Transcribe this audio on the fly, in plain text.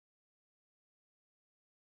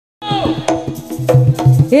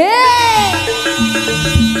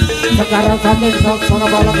Sekarang saking saksana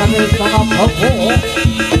balakane sangat bobo.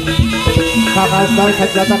 Kakak sekali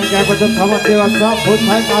senjata yang betul sama dewasa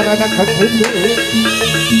Pusai karena kegede.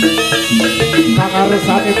 Kakak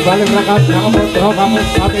rusani balik rekan kamu terus kamu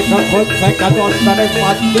sami kebut saya kado dari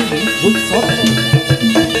mati busok.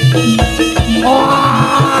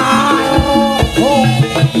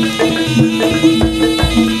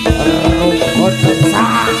 Rukun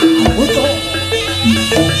SAPUTRO.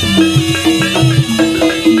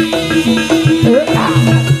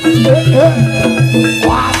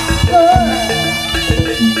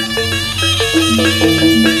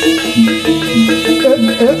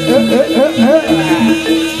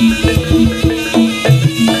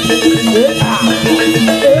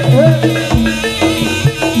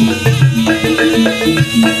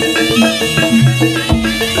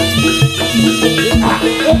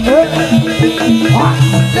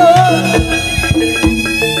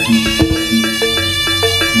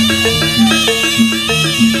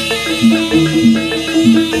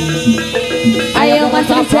 Ayo Mas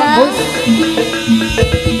Rizal.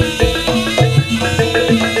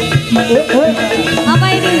 Apa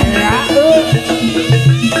ini?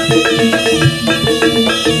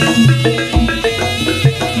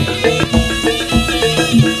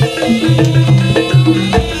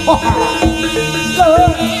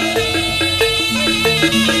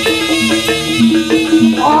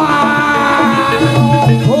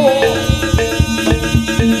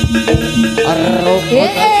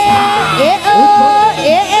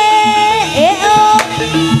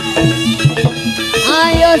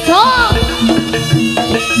 Ayo sok.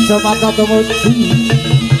 Semangat tumuju.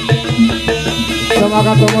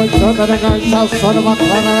 Semangat tumuju dengan sasana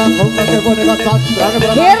makanan kumpulan boneka candra.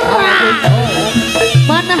 Hera.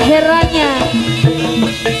 Mana heranya?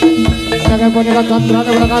 Dengan boneka candra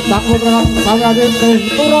berangkat tangguh berangkat sama ADEM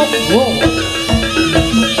TURONGGO.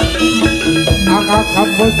 Angkat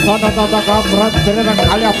kampus sana tata kamrat dengan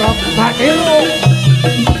kali abrak tadiru.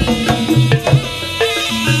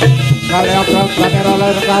 Kali abrak tadiru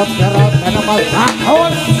lerkat berat dan mas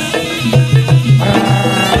tahun.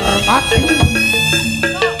 Mati.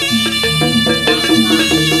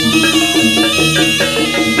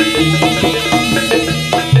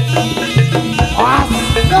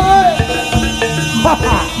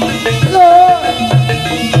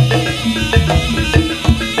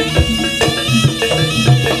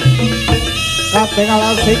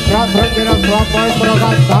 Katingalan sikrat berkira selapai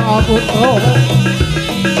berangkat SAPUTRO.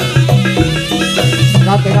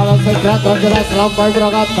 Katingalan sikrat berkira selapai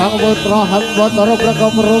berangkat SAPUTRO. Hamba taruh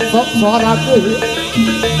berangkat merusuk suaraku.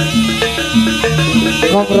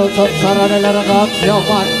 Kau merusuk suaranya lerangkat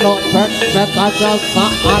nyaman no bet aja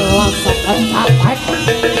saala sangat capek.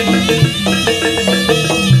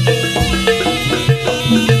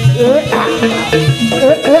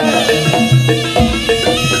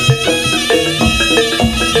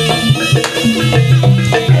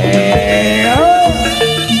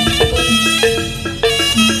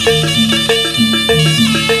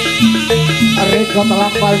 Riko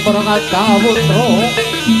telampai berangkat SAPUTRO.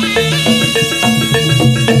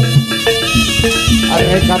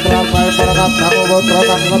 Riko telampai berangkat SAPUTRO.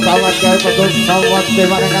 Kami ketawat kaya betul sawat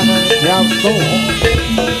dimanengan jatuh.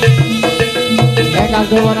 Dengan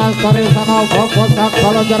dimana sari sana bapak tak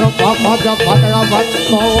kalau jarum bapak jabat jabat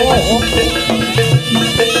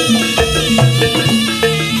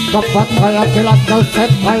kebat kaya kilat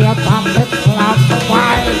keset kaya tamit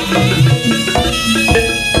lampai.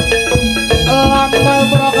 Lantai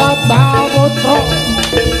berangkat SAPUTRO.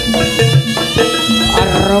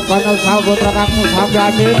 Rupanya SAPUTRO kamu sampai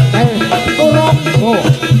ADEM TURONGGO.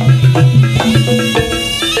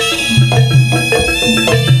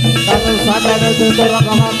 Kamu sadar itu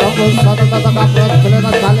rakaman tembus satu tata kapret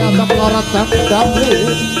kelihatan kali ada pelorot dan damri.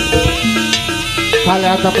 Kali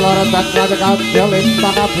ada pelorot dan kali jalin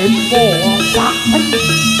tanah bimbo sakit.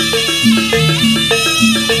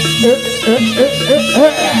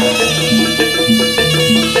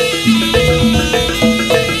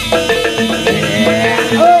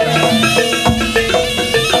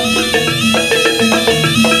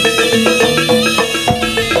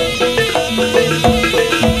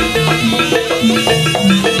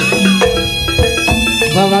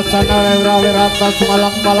 Sana lewira-wirata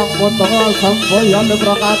semalang-malang potong samboyan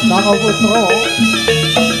berangkat SAPUTRO.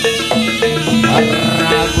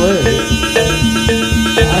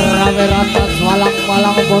 Rawirata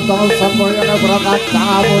semalang-malang potong samboyan berangkat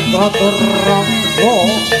SAPUTRO TURONGGO.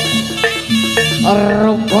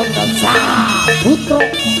 Rukun SAPUTRO.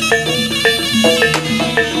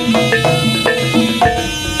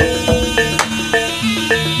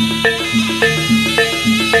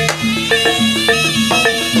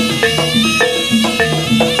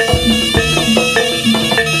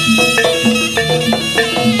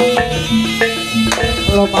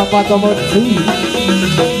 watamuju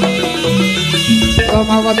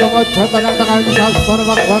Lama watamuju tenang-tenang sasar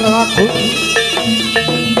wakbaraku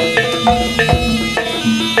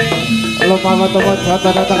Lama watamuju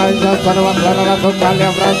tenang-tenang sasar wakbaraku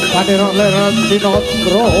Kalian rasani leran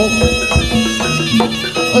sinodro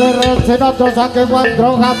Leran sinodro saking wandro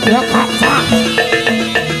kabya kaca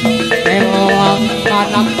Elang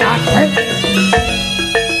anak kadek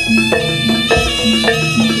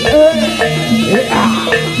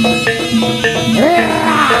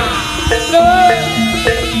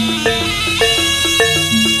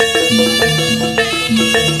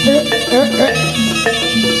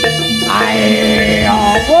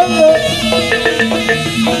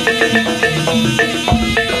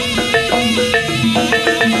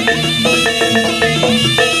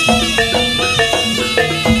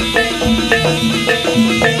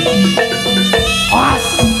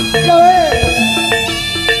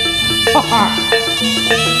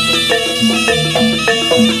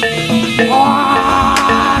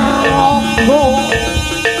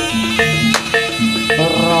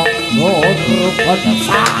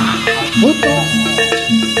SAPUTRO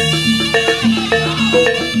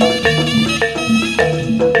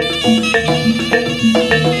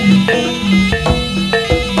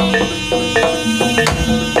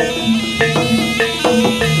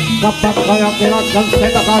Kapat kaya kilakan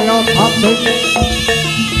seta kaya tatut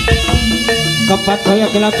Kapat kaya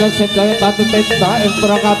kilakan seta kaya tatut Tenda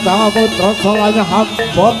imprakata putra solanya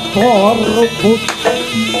hambot koruput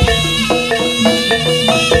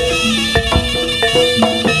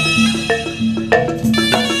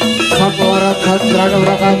Sakuara chandra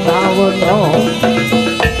keberakata putra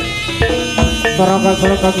Beraka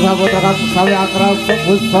serakan saputra kan sawi akral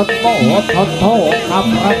sebusat Toto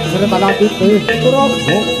kaprat cerita lagi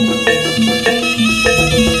Turonggo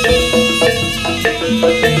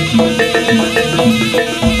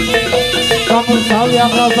Kamu sawi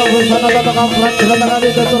akral sebusat Toto kaprat cerita lagi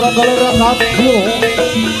Turonggo lerakatyo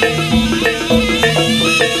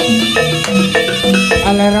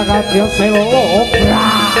Lerakatyo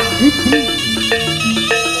selobra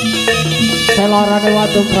Selarane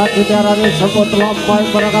waduk prakitiarane sebut lampai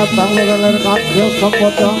berakatang leler kakil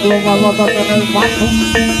sebut yang lumal wata tenel matu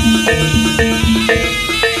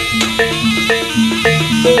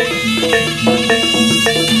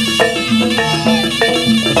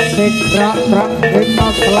Segera trakina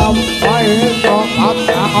selampai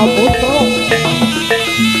berakatang SAPUTRO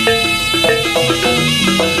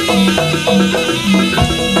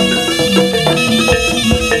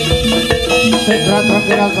Segera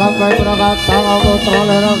trakina sampai berakatang SAPUTRO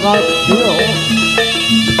lerakatyo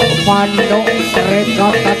Mandok sereka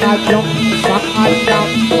tanajok sakandang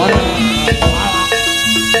berpala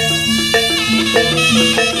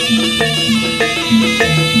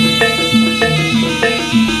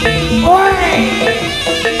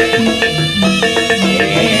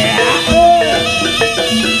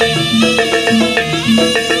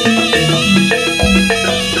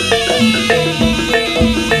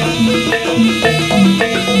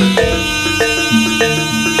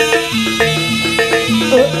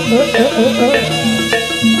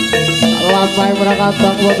Lampai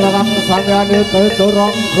berakatang putra kang sampeyan itu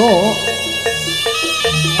Turonggo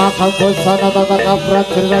Akal busana tata kaprat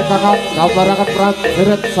cerita kakak Kabarakan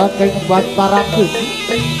prajurit saking Bantaraki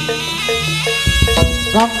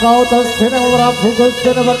Kang kau tos dene Prabu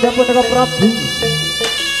Gustina berjemput dengan Prabu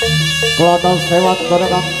Klono sewat kono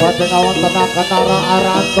kang badhe ngawonten nara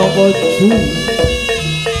aranto boju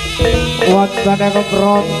Wonten ing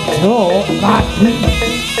Praja Kadi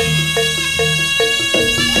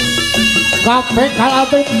Kabeh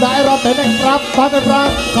kalating daerah dening Prabane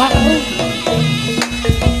Prasari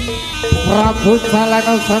Prabu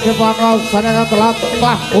Celeng saking pangaosan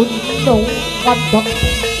telatah untung kadhok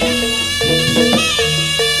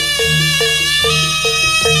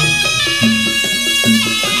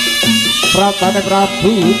Prabane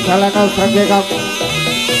Prabu Celeng saking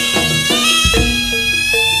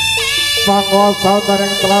pangaosan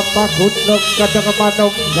dening telatah gunung kadhok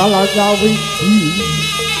manunggal nyawiji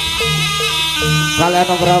Kalian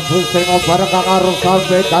Prabu Senggobar kakaro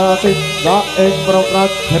sampai kalating ing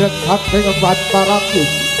prajurit saking Bantaraki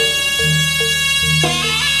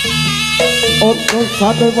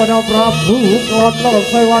utusane para Prabu Klono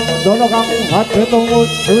Sewandana kang badhe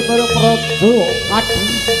tumuju ing Praja Kadi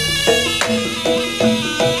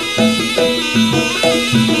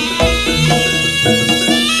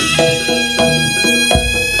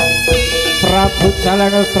Prabu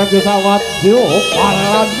Celeng Srenggi Sawadya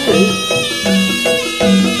Palani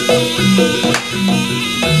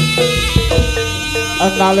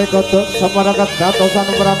nalika semangat datosan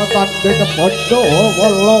perang tanding bondo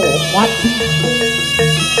wala mati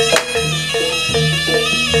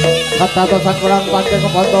kadatosan perang tanding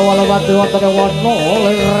bondo wala mati wonten wana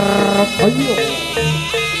Lirgaya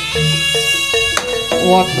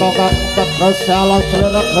wana kang teges alas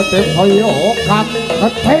Lirgaya kang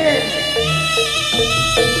gedhe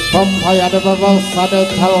Pempayane pepesane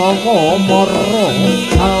Jalma Mara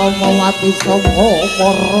Jalma mati sapa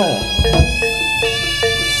Mara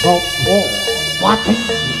sapa mati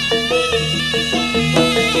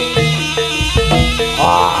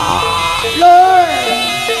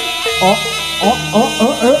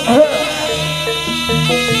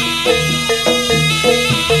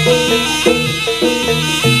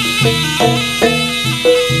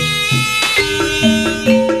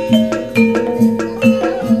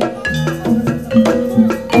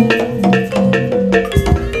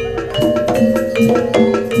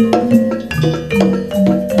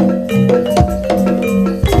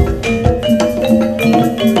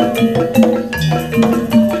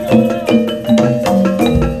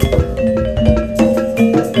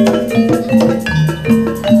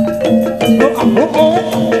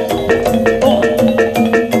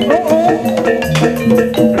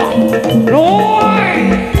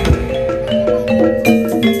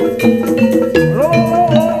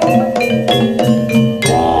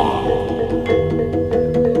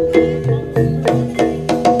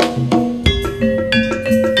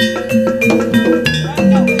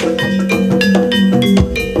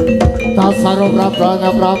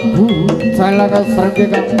Prabu Celeng SRENGGI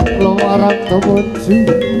kang lumaran tumuju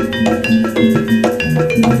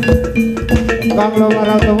kang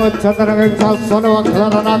lumaran tumuju tenenging sasana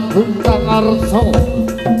wagelaran agung kang arsa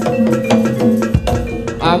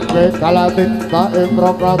ambe kalatinta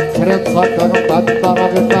imra prajurit sadana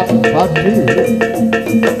bantarane kang badhe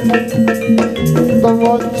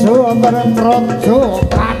tumuju antara praja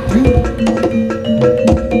kadi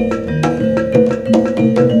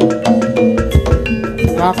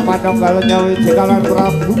kang manunggal nyawi jikalan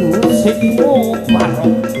Prabu Singkoparo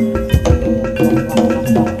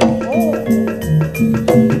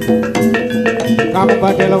kang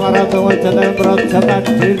badhe lumaran tumuju ing praja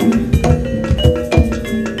Kadiri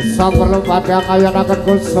saperlu badhe ngayanaken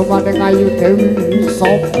kusumaning Ayu Dewi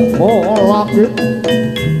sapa lagi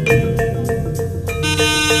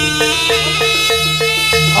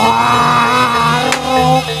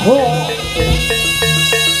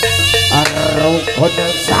RUKUN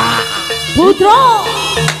SAPUTRO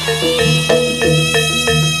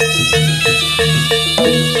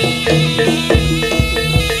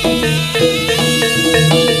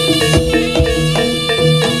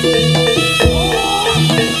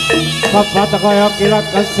Bapak kaya kilat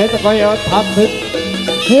kesit kaya tabit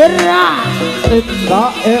Hira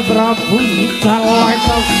Tinda Prabu Celeng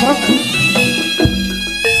SRENGGI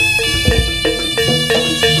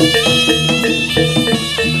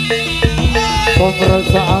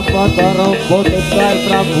pemeriksaan Batara Tinda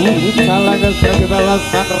Prabu Celeng SRENGGI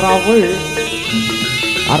balasan rawe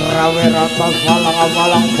ratas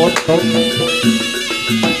malang potong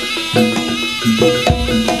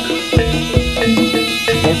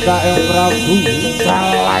Tinda Prabu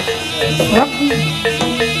Celeng SRENGGI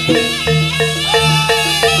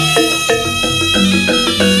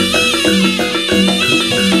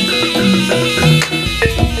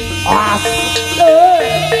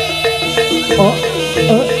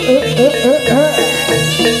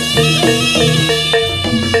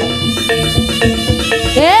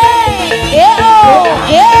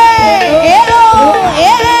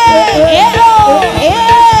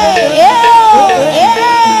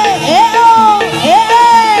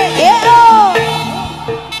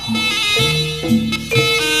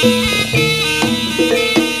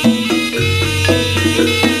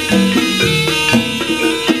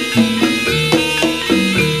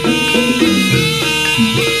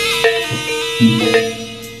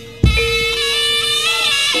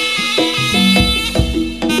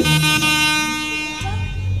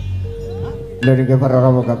dari para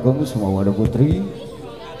rawa kakung semua wadah putri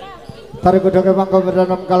tarik kuda ke mangkau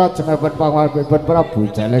berdanam kalah cengapan pangwal bebon Prabu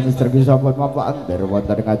Celeng SRENGGI sampun mampaan dari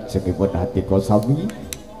wonten ngajengipun hati kosami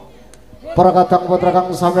para kadang putra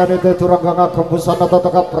kang sampeyan itu turangga ngagem busana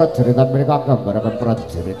tata prajuritan menika gambaraken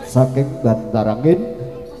prajurit saking Bantarangin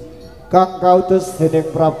kang kautus dening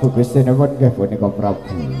Prabu Gustinipun nggih punika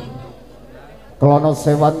Prabu Klana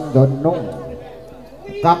Sewandana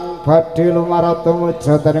kang badhe lumarat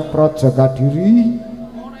tumuju dening praja Kadiri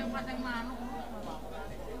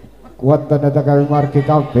wonten kawin margi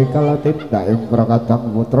kabeh kalatindak ing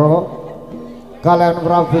prakadang putra kaliyan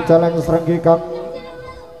Prabu Celeng SRENGGI kang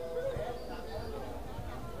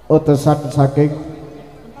utusan saking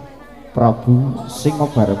Prabu Singa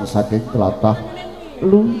bareng saking tlatah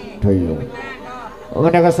Ludaya.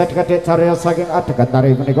 Menika sedherek carya saking adegan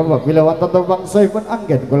tari menika bila wonten tumangsaipun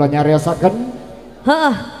anggen kula nyariosaken.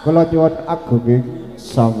 Heeh. Kula nyuwun agunging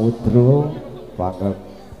samudra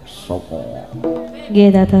pangeksama. Nggih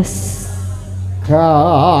dados.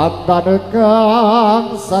 Kantane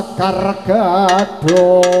kang sekar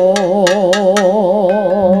gadhong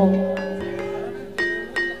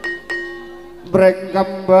breng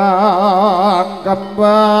kembang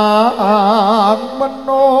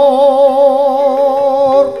menur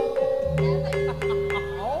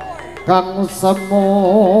kang semu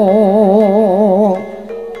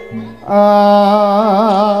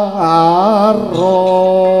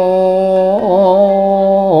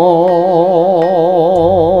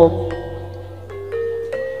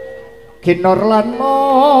kinor lan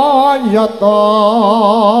yata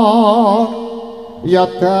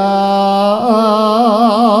yatan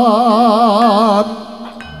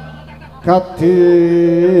kati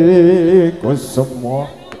kusuma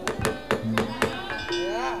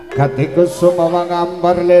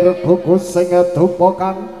mangambar lir kuku sing dupa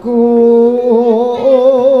kangku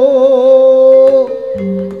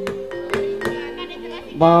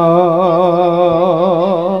malon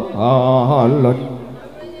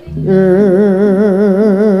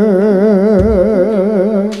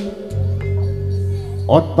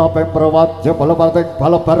Onta pemrawatya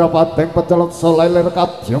balabarapateng pecelok solelir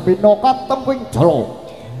kadya pinoka temping jalo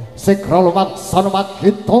sikra lumaksana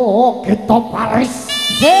kita paris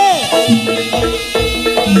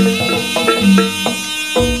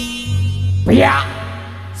piyak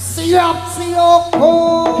siap sioko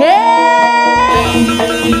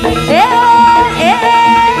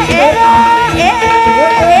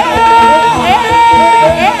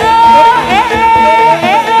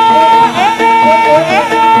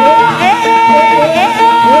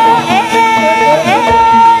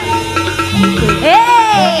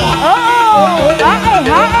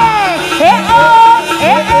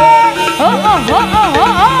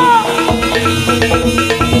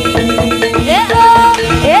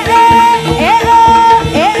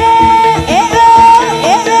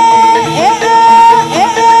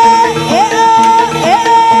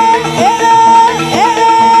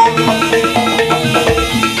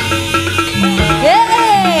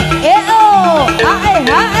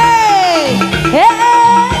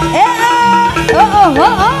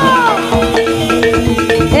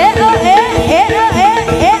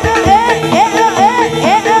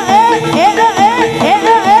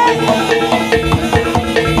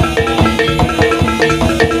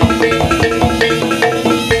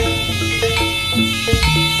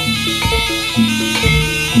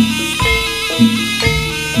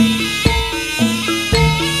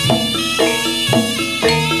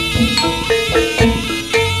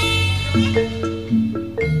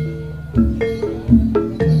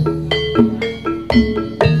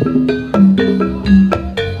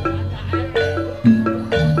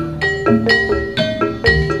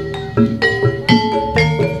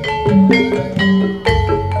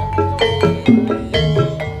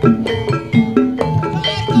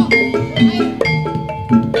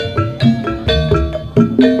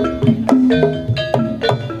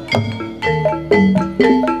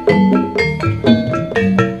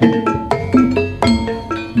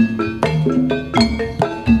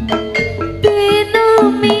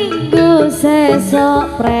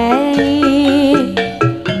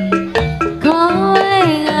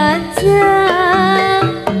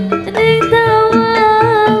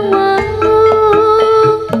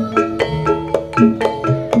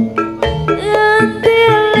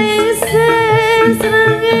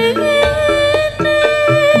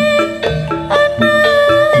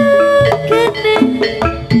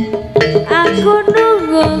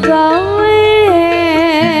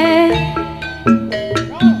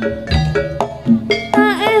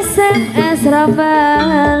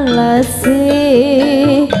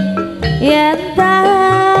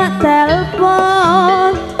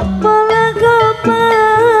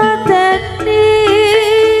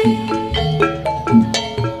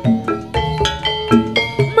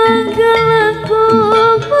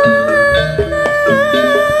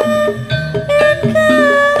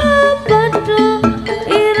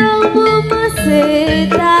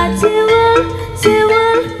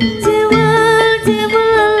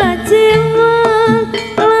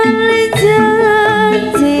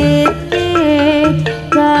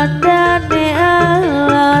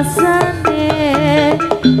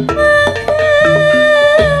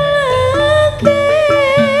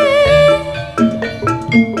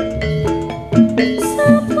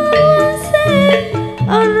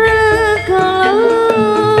Alright.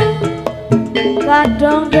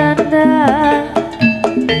 kandang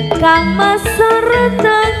kang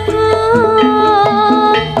masorotku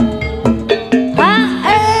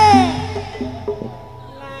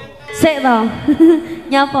sik to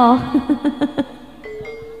nyapa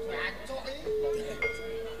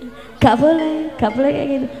gak boleh kayak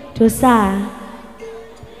gitu dosa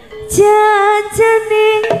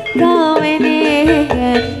janjane kowe ning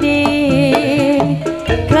ngendi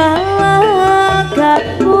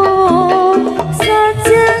kalakatmu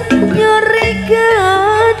saja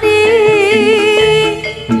nyurigani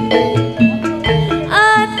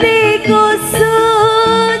atiku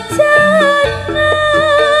sujana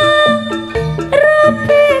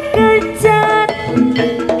rapi kencan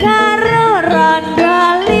karo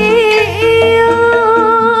randaliyo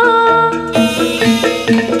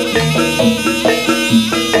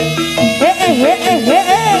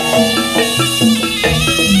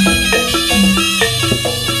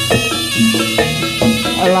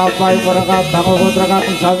lapai berangkat tango putra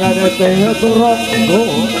samyane turonggo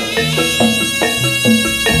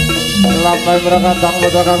lapai berangkat tango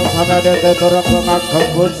putra samyane turonggo ngagem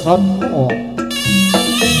busana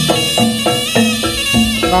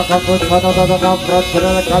ngagem busana tata kamprat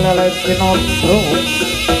bener kalele kinondro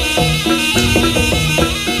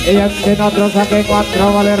iyang kinondro saking wadra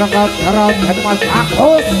wali rangkat garap dan mas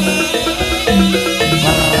Agus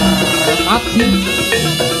bermati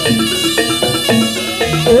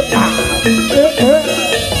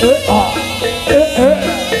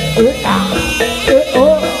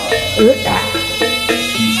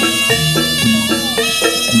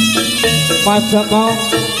Mas Joko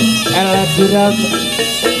elediran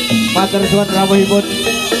matur suwun rawuhipun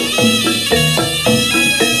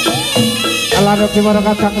alana dimana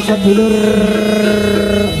kadang sedulur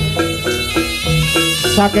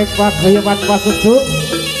saking paguyuban pasujuk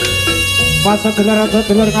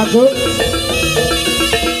sedulur nganjuk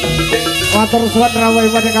matur suwun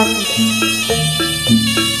rawuhipun ingkang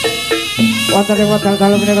wonten ing wekdal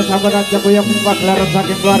dalu menika sampun ajeng kuyung pagelaran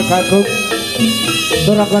saking keluarga agung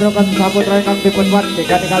Turonggo RUKUN SAPUTRO ingkang dipun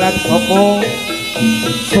wandhikani kaliyan Bapak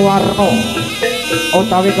Suwarno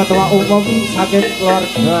utawi ketua umum saking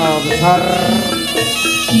keluarga besar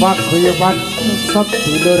paguyuban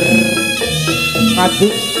sedulur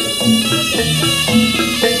nganjuk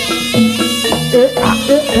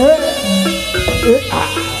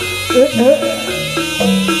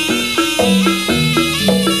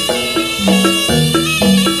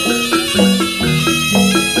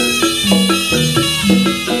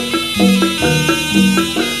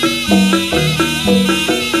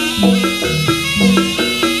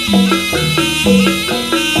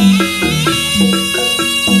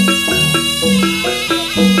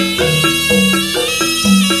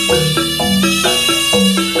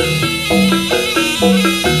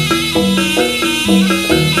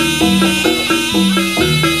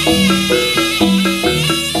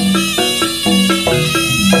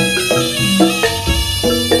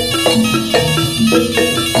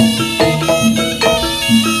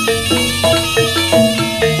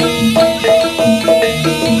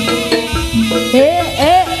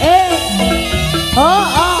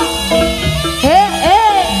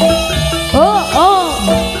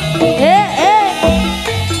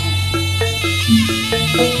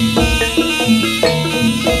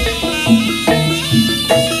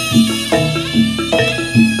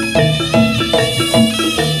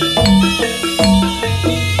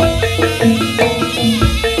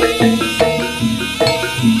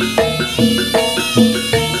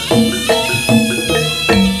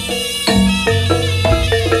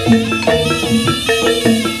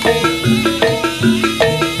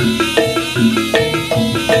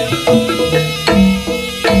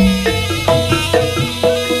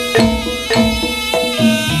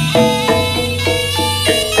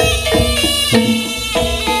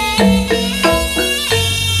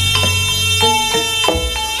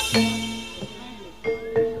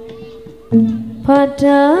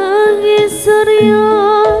Padang surya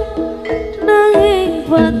nanging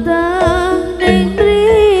petang ning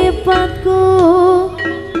mripatku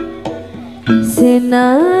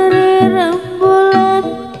sinare rembulan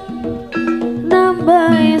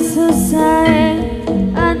nambahi susah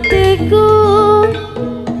atiku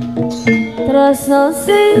rasa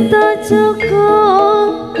sing tak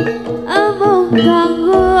cukup amung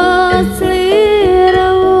kanggo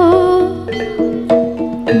sliramu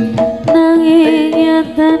nanging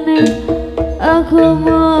nyatane aku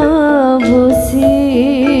mabusi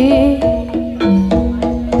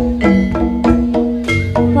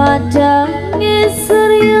padangnya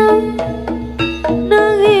surya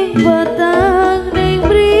nanging petang ning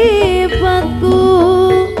mripatku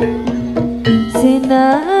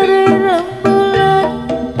sinare rembulan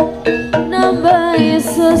nambahi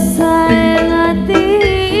susah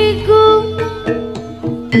hatiku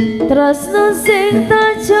tresno sing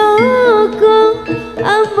tak cukup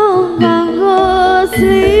amung kanggo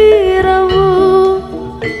sliramu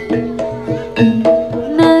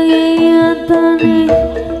nanging nyatane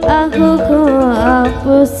aku kok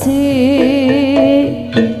apusi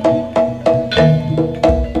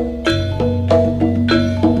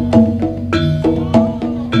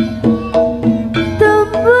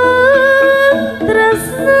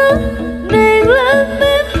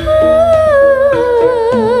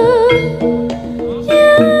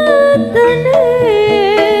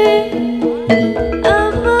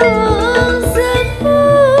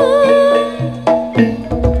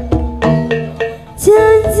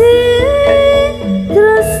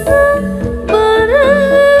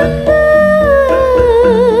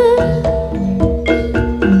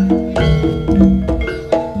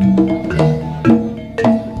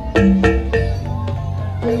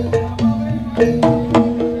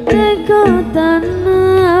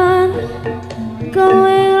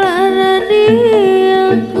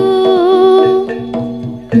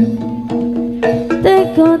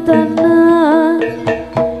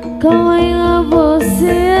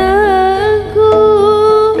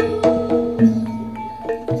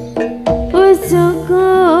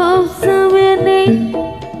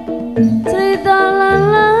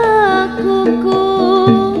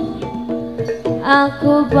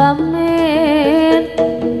aku pamit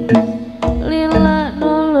lila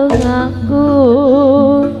nulung aku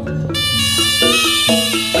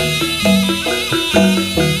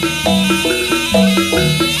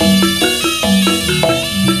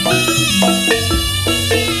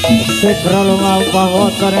Sekra lunga bahwa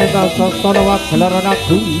ternyata sasana wagelaran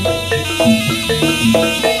aku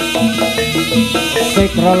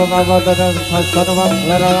Sekra lunga bahwa sasana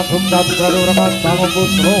wagelaran aku dan terlalu sang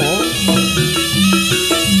putro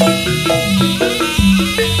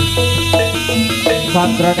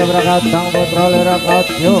Sandrane brakatang putra lera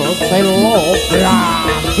kadya selo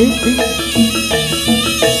prakiti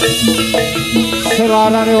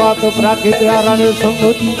Selarane watu prakiti arane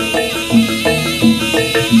semut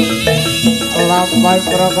Lampai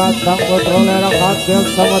brakatang putra lera kadya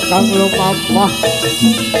semut kang lumampah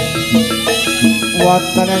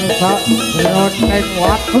wonten ing sajroning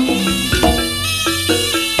watu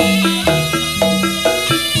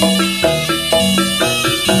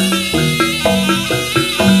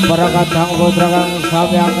para kadang putra kang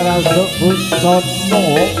samyang rasuk busana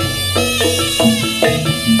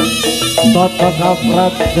tata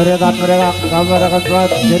kaprat jeretan mereka kamerakan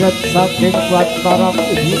prajurit saking Mataram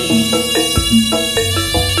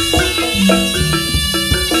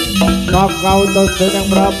maka utus dening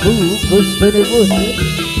Prabu Gustinipun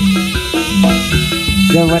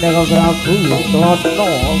Jamaneka Prabu Tono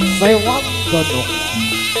Sewanggono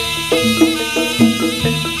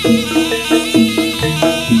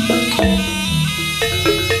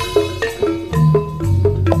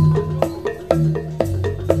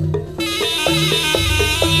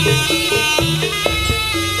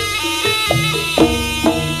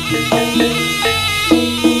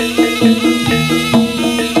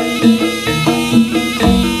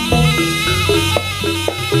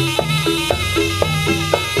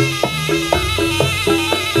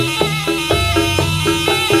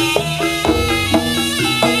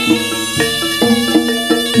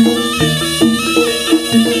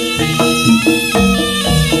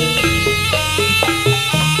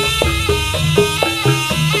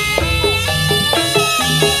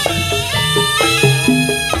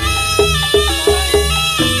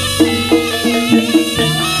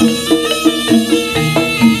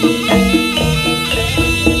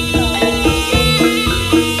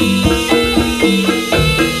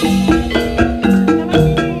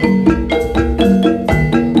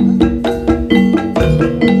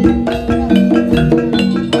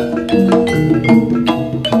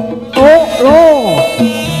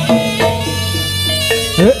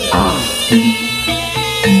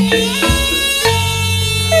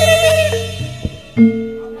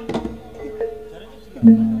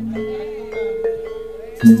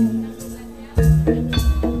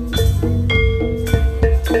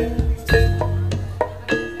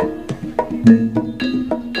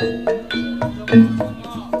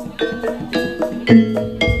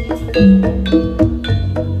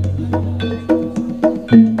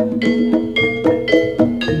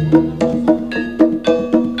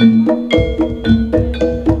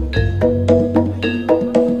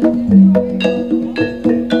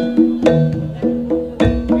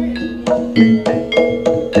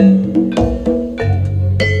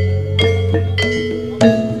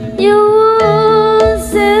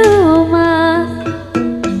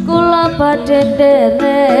ning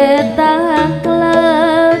derek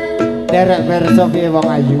taklek derek perso piye wong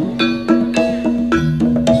ayu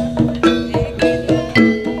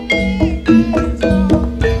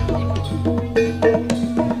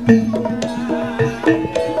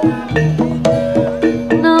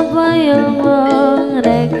napa yang wong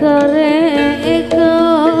rekore iku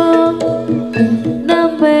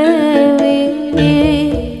nambe wingi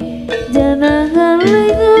jenengan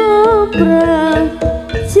ngobrol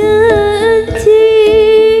janji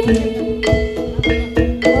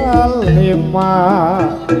lima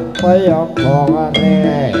kaya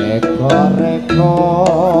reko-reko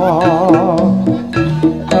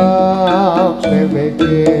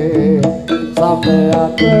bebeke sampai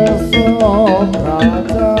ate sopra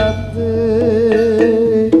jati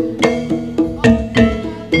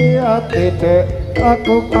ya tidak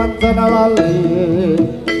aku pancen lali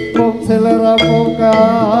mung seleramu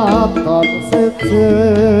katon siji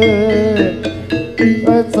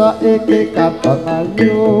saiki katon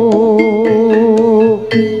ayu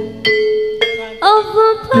apa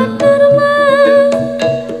bener mas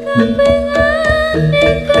kepingane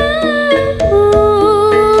kamu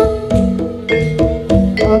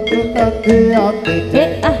aku tadi ati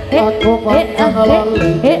aku pancen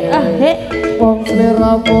lali wong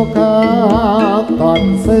seleramu katon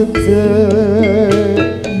siji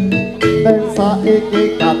saiki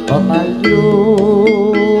katon ayu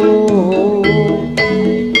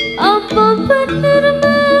apa bener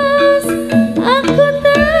mas aku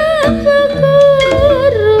tak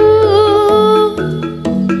kekurung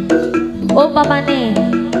umpamane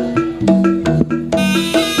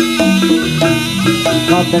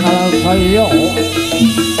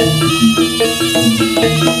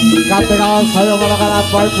katengalan saya ngalakan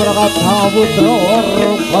apa perangkat SAPUTRO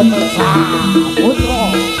RUKUN SAPUTRO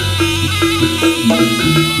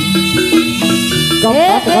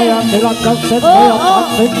Kapat kaya dilakukan saya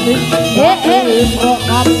patik tinggi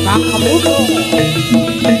perangkat SAPUTRO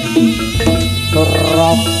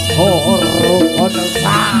TURONGGO RUKUN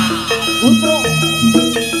SAPUTRO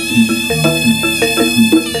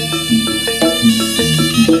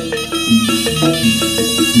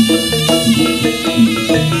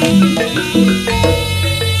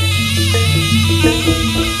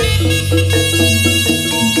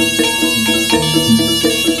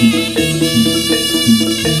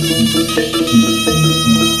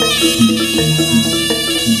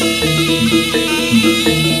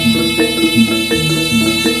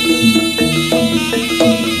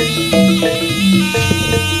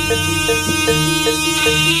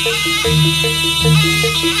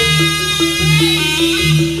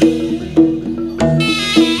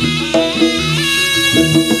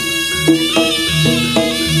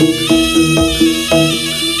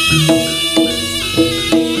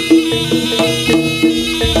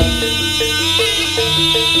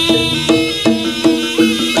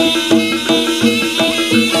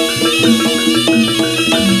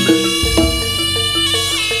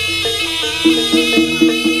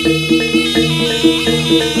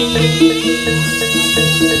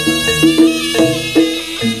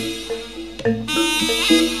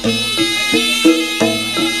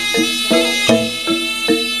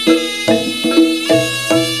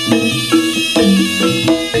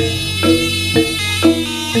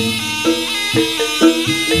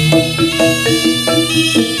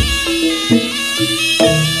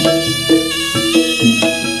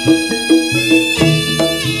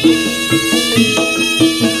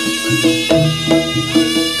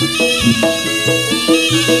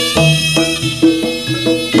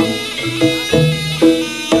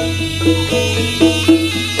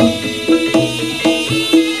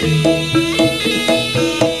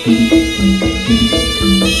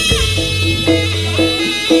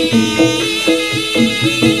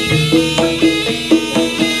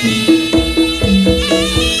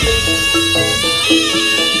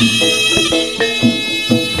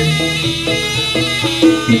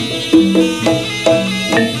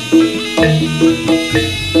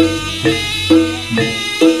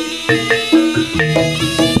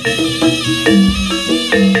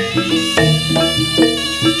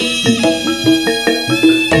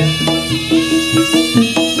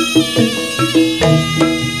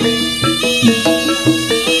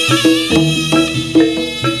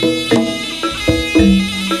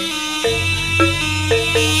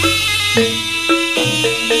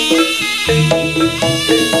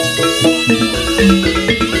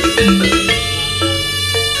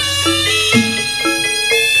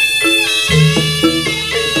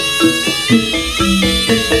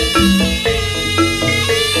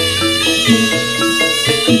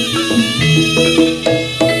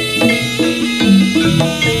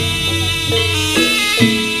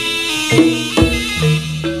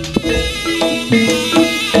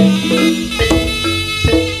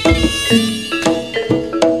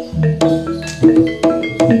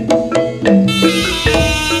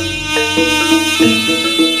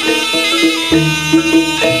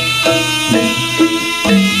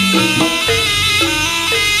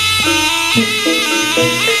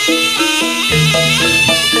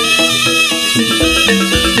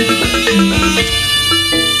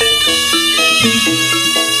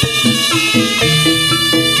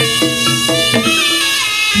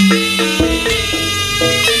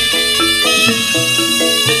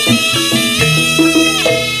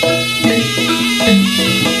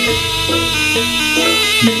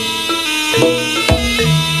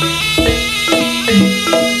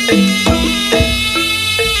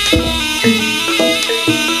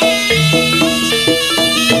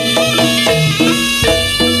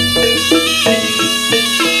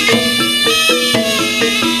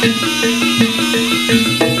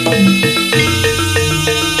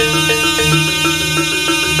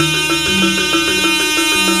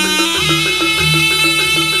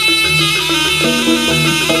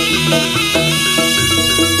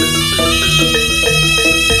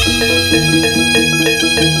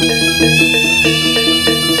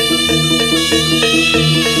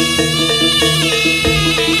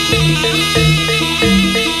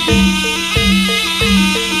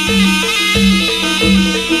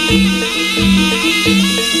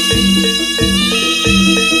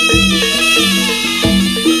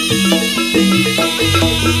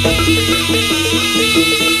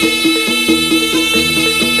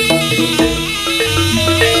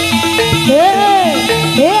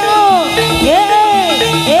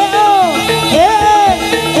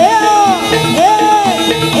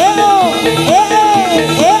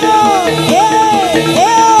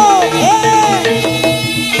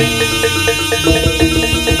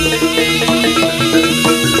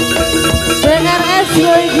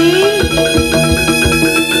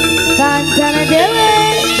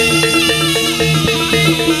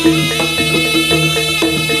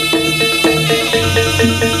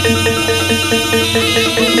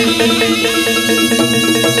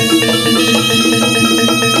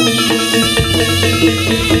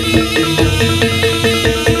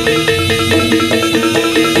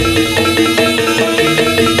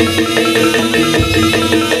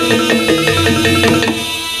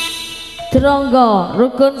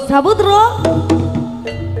rukun saputro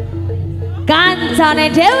kancane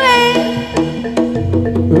dhewe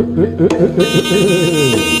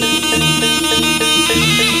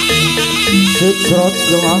Sigrot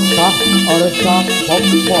jumangkah oleh sang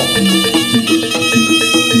pompo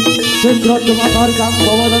Sigrot jumangkah oleh sang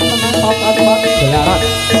pompo dan tenang papan gelaran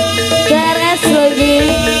beres lagi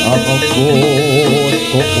Angembus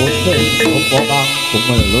kukusing kumpokang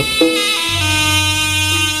kumelut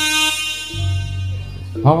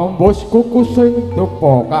Angembus kukusing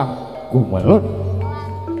kumpokang kumelut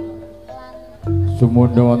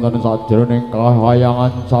Sumunda wonten sajroning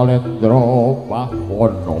kahayangan Salendra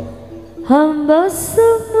Bawana hamba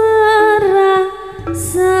semarang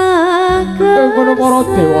sakit kono para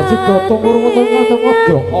dewa sigrata ngurung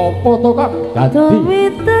ngadeg apa to Kang dadi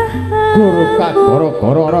guru kang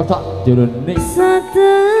gara-gara ora sajroning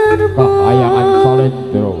kahayangan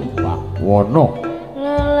Salendra Bawana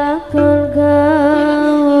lelakon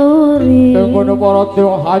gauri kono para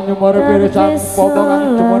dewa hanyumare pirsang potongan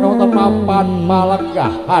jumeneng wonten papan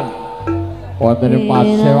malenggahan wonten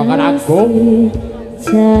pasewangan agung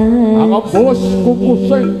Angembus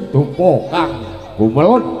kukusing dupa kang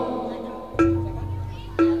gumelun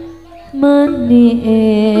mani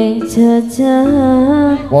ing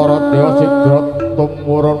jajan para dewa sigrot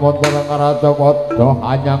tumurun wonten ngaraja padha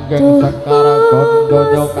anyangking sekara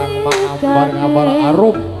gandanya kang mangambar-ngambar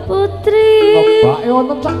arum putri ngebake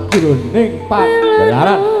wonten sajroning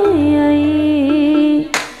pagelaran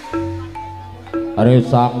Ari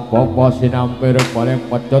sang bapa sinampir paling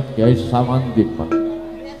pecut Kyai Samandiman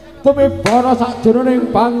Tumibara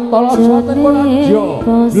sajroning bantala satenipun adya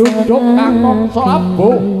blundhuk kakong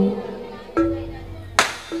salabung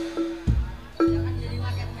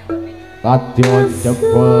kadya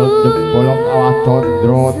jebol kawah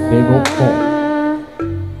candra denuka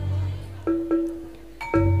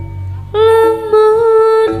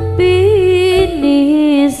lamun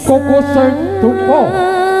pinis kukusing dupa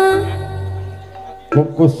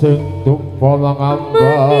kukusing dupa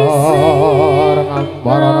ngambar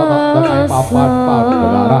ana teng papan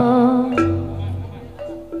pagelaran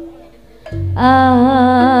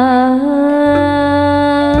anis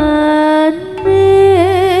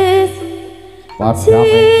padang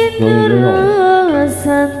doyo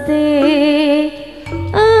santi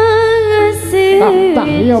angasih kang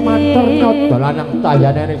cahya materna dolanang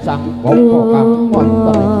cahyaning sang bapa kang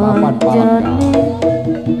wonten ing papan pagelaran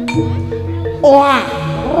wah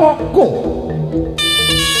roko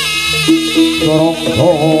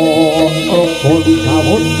Turonggo rukun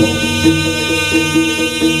saputro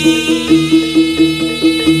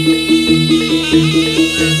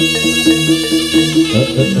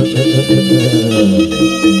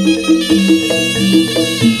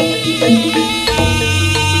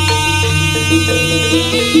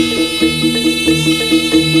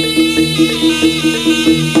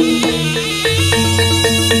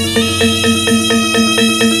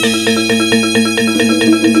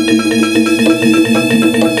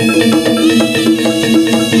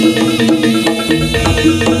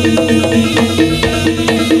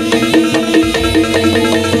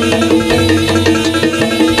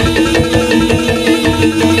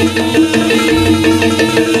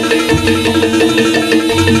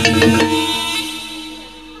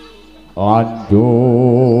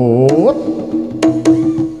lanjut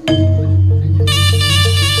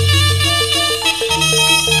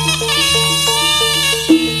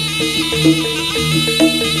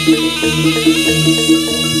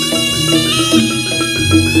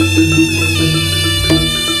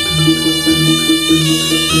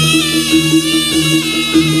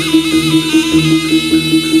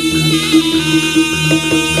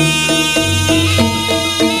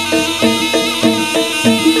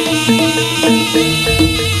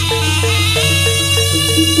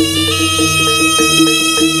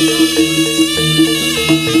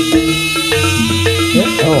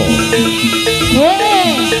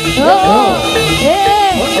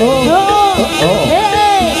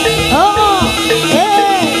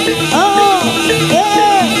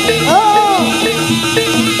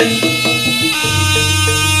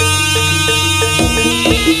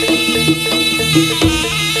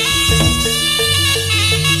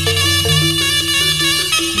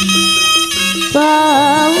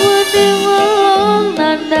Pawune wong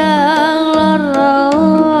nandang lara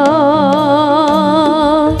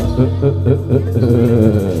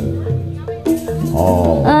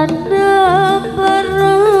ana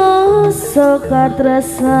paroso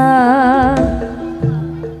katrasa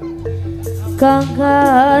kang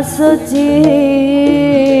kasuci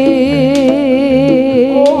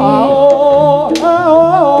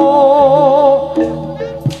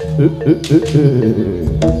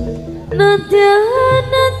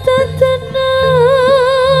Natyana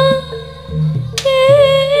tenang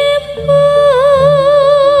ibu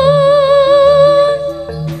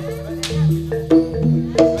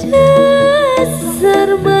dasar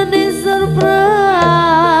manis serpra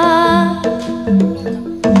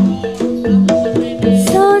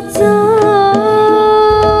saja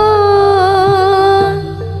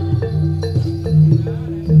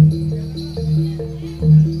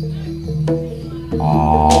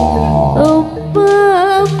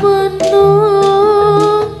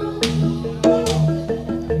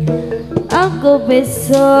aku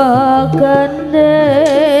besok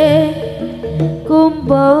gandeng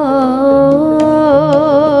kumpul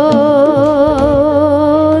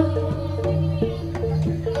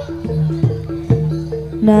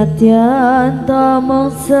nadyan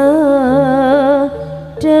tamong sedelok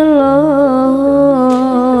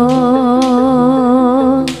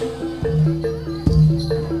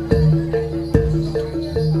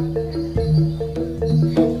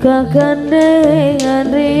kegandengan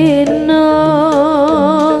rino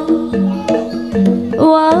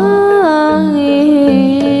wangi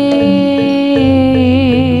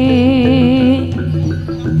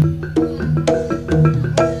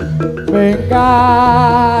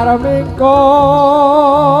mingkar mingkor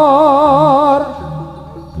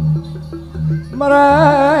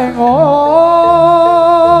merengo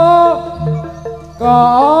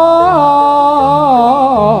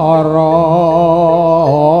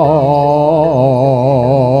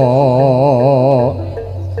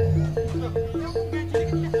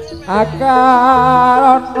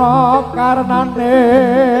akarono karnane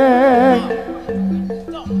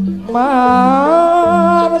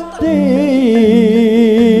marti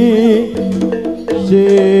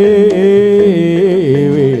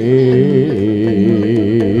siwi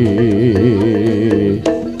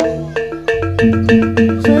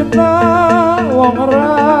senang wong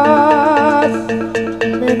ras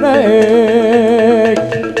minek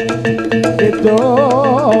itu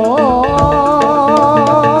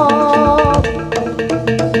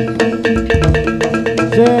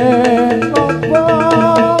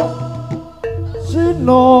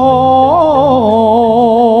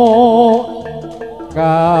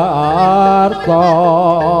karto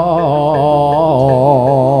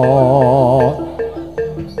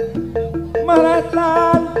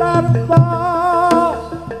meretan tanpa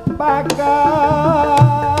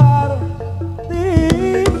pakar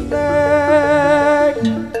tinek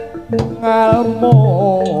ngalmu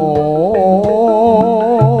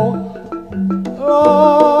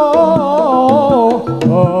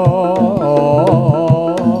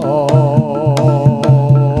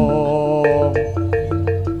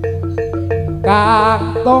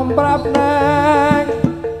kang tumrap neng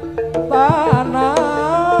tanah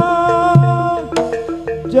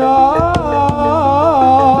Jawa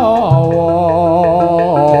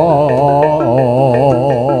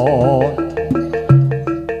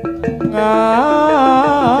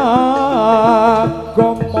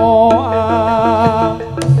ngagomo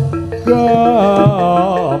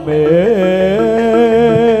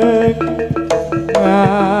agamik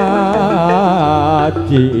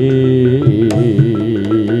ngaji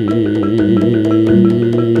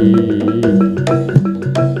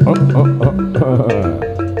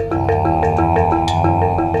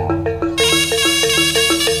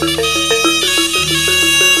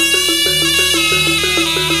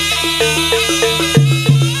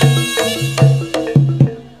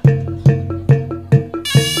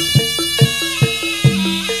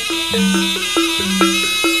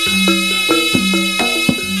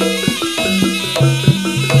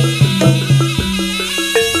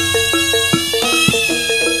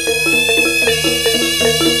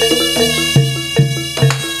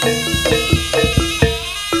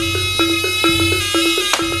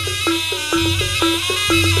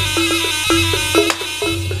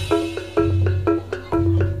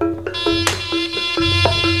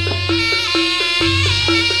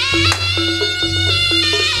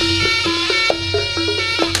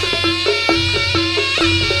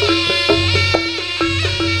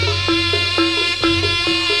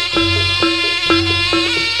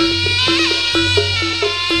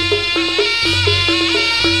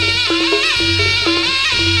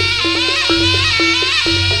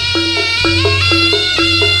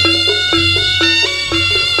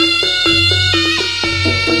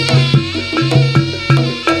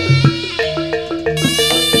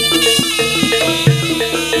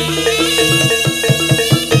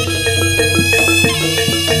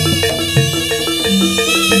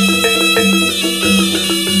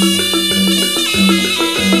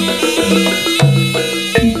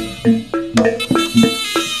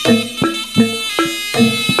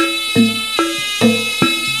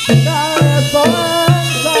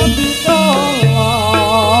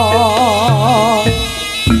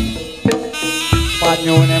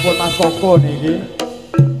koko niki.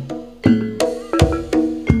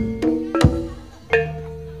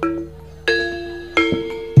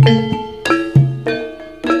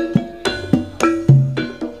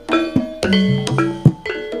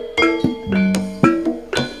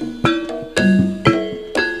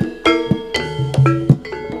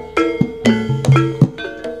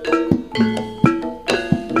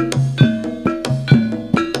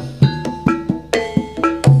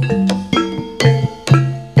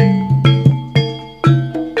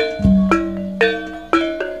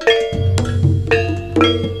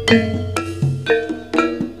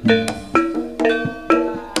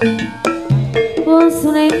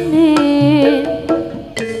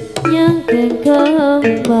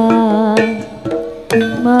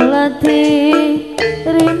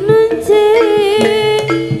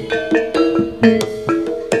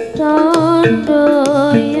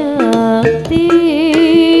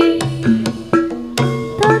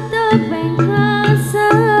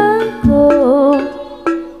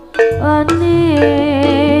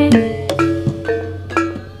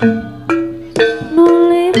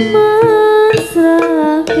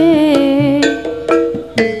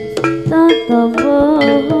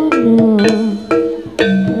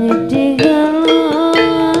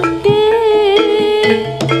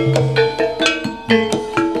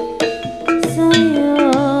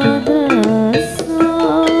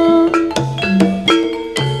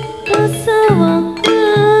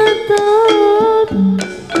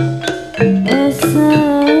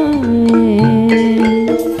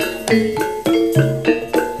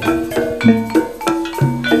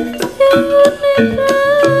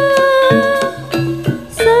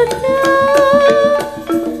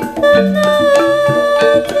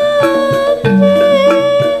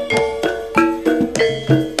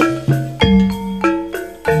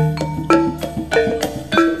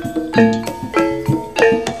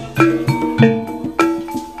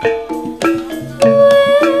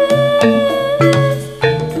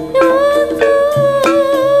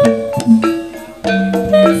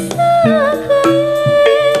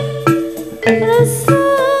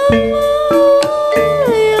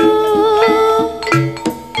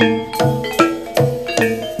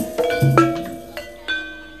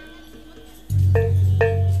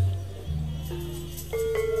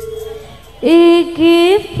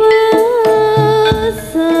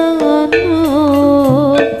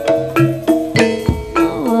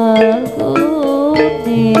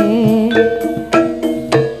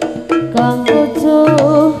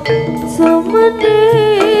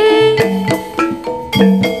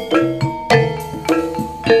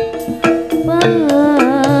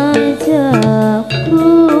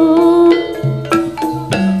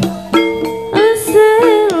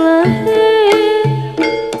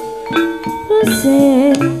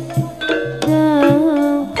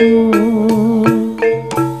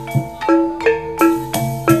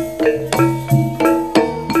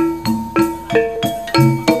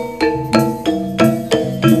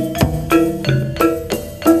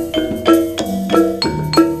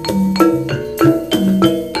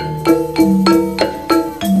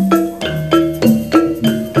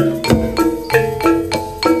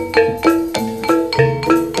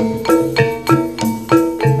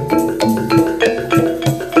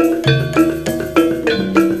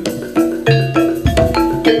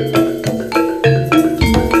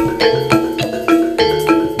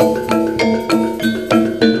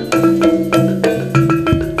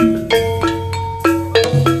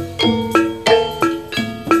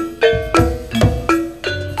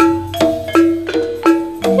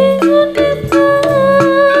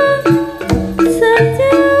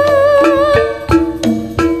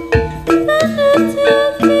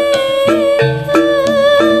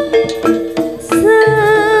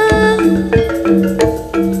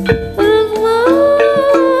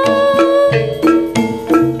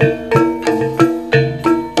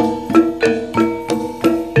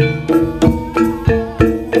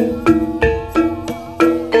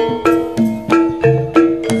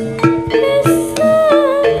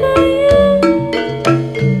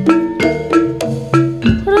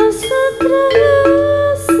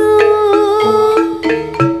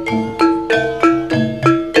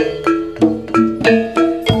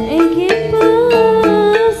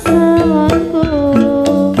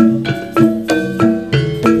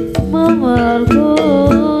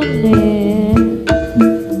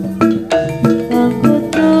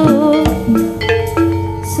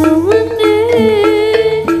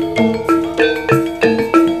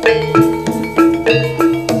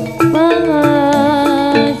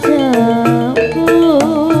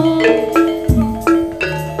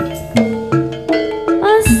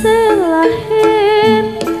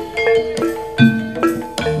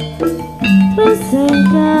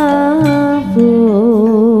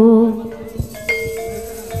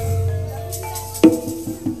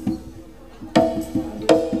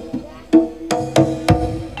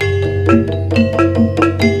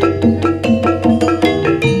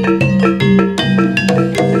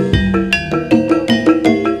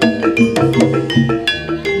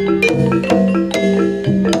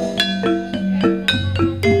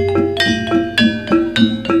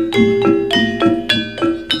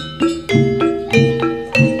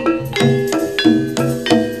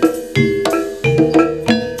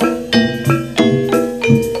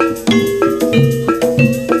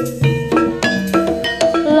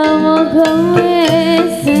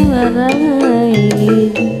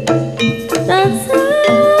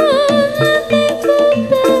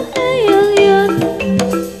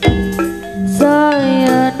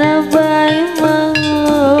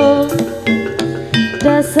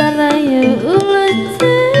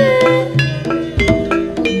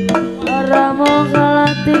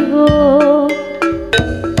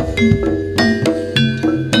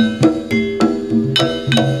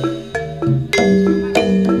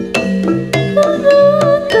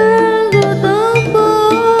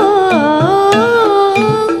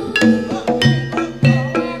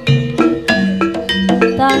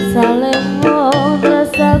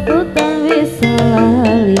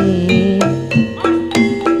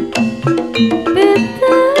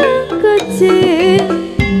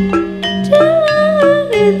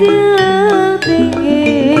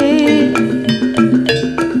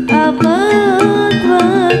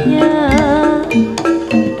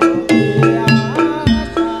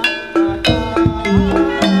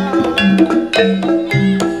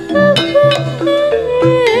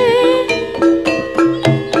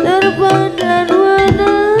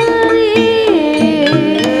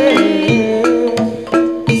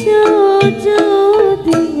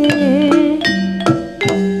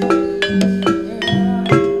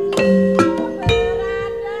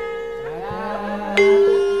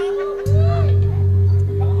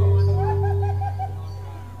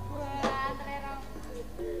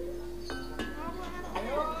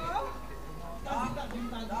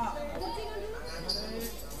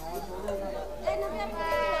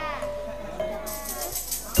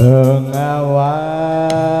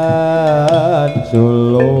 Bengawan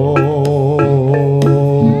Solo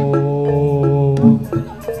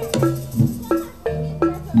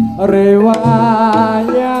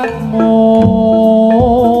riwayatmu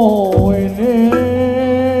ini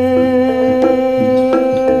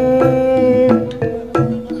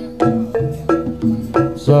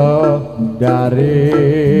sedari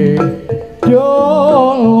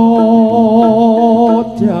dulu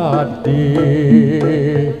jadi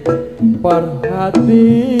perhatian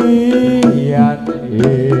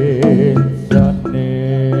insani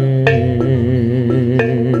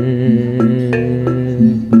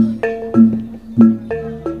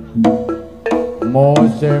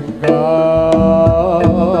musim kemarau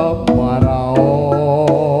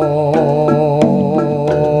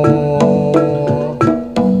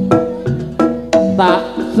tak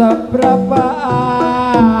seberapa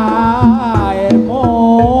airmu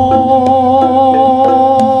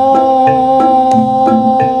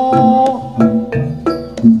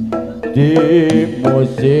di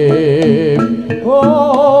musim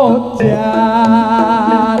hujan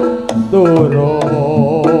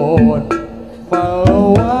turun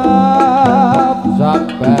meluap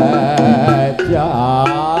sampai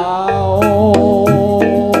jauh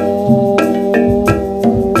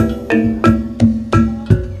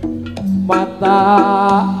mata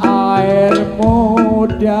airmu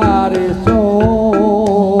dari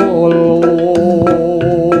Solo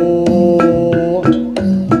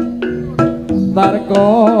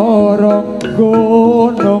terkorong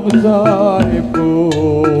gunung seribu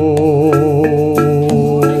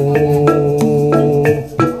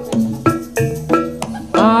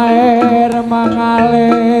air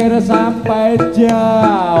mengalir sampai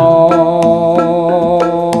jauh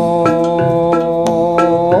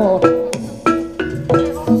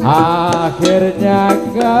akhirnya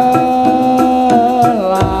ke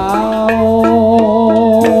laut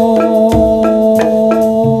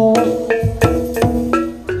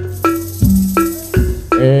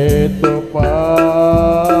itu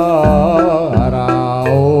perahu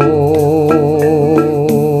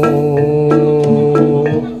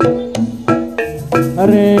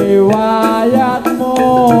riwayatmu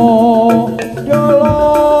dulu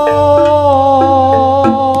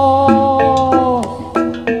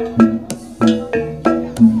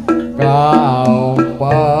kaum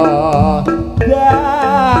pedagang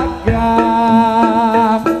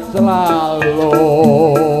selalu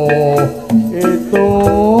itu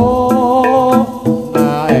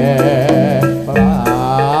naik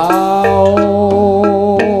perahu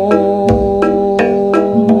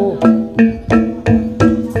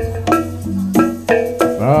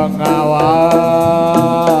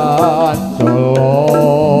Bengawan Solo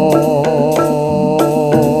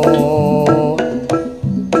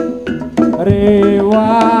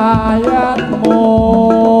riwayatmu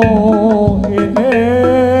ini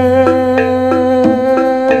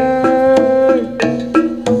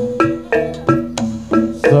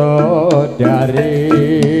sedari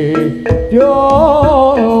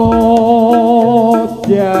dulu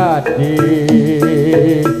jadi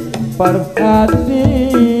perhatian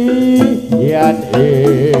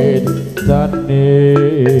insani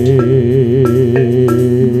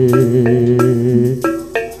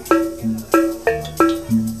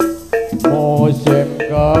musim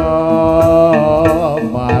kemarau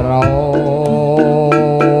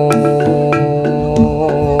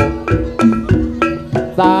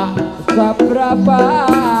tak seberapa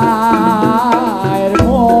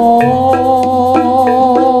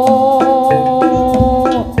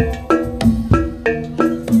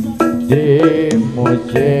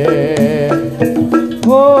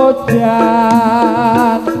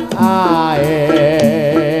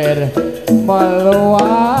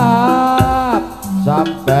meluap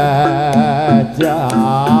sampai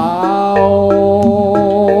jauh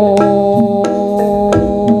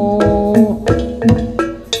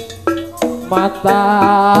mata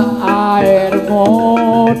airmu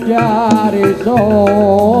dari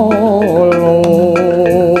Solo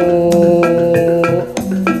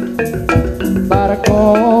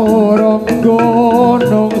terkurung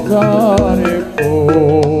gunung seribu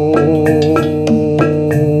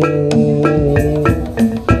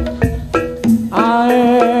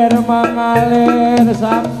air mengalir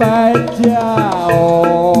sampai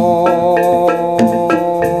jauh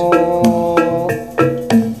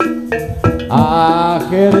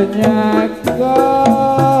akhirnya ke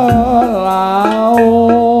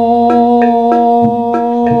laut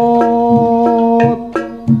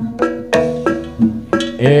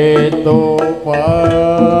itu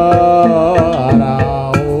perahu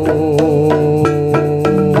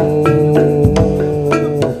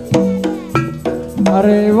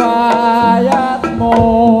riwayatmu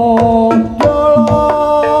dulu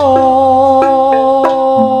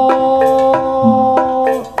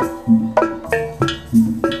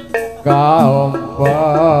kaum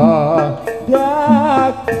pedagang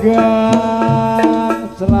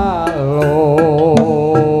selalu